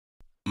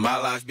My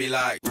life be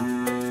like,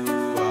 ooh,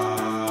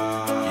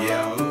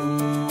 yeah.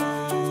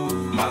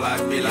 My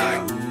life be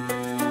like,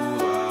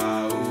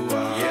 ooh,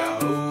 yeah.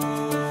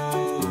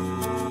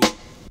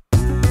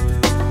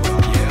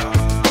 Yeah.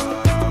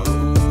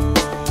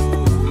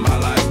 My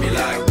life be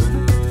like,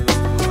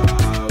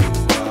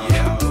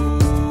 yeah.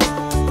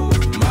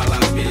 My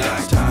life be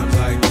like times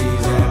like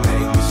these that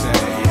make me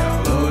say,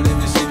 yeah. Lord, in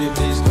the city,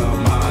 please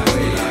come my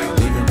way. Like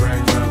leaving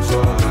breadcrumbs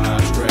for when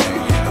I stray.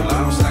 Yeah. But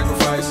I'm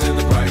sacrificing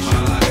the price you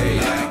pay.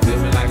 Like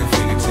living like a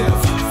fingertip.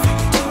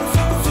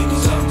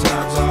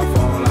 Sometimes I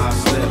fall, I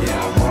slip.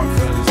 Yeah. More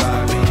feelings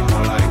I mean,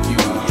 more like you.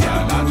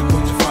 Yeah. Not to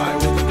put your fight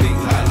with the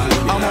things I like.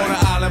 I'm on an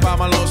island by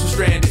my lonesome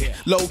stranded.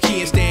 Low key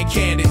and stand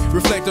candid.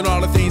 Reflect on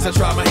all the things I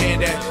try my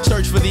hand at.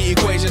 Search for the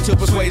equation to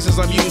persuasions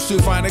I'm used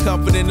to. Finding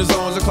comfort in the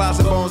zones of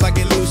closet bones I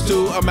get loose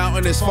to. A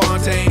mountain is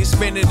Fontaine.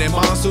 Spinning in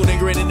monsoon and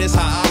grinning this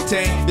high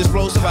octane.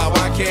 Explosive how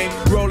I came.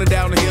 Rolling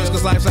down the hills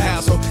cause life's a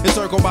hassle.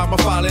 Encircled by my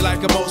folly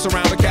like a moat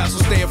surround the castle.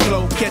 Stay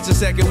afloat. Catch a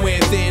second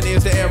wind thin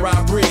is the air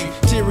I breathe.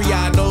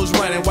 Teary-eyed nose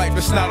running. Wipe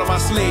the snot on my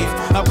sleeve.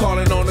 I'm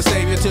calling on the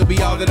Savior to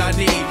be all that I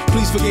need.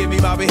 Please forgive me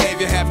my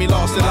behavior. Had me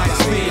lost in light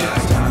speed.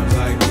 Times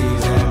like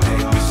these that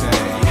make me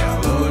say,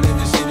 yeah. Lord, in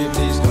the city,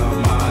 please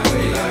come my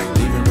way. Like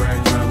leaving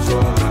breadcrumbs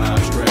for when I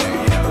stray.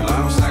 Yeah. Well,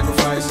 I'm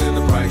sacrificing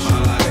the price you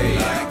pay.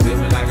 Like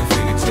living like a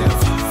fingertip.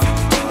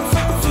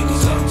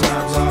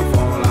 Sometimes I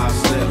fall, I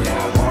slip.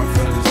 Yeah. More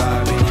feelings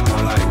I mean,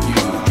 more like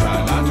you. Try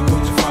not to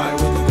put your fight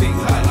with the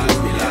things I like.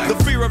 Be like the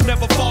fear of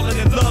never falling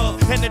in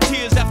love, and the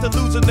tears after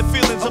losing the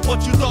feelings of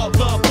what you thought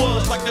love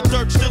was. Like the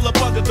dirt still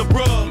up under the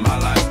rug. my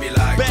life be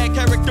like. Bad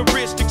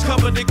characteristics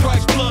covered in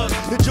Christ's blood.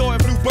 The joy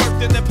of new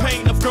birth and the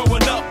pain of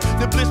growing up.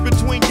 The bliss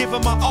between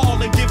giving my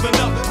all and giving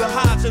up. The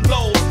highs and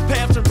lows,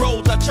 paths and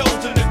roads I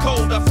chose. In the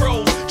cold I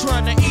froze,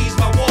 trying to ease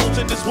my woes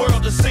in this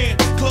world of sin.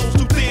 Clothes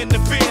too thin to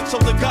fit, so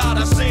the God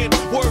I send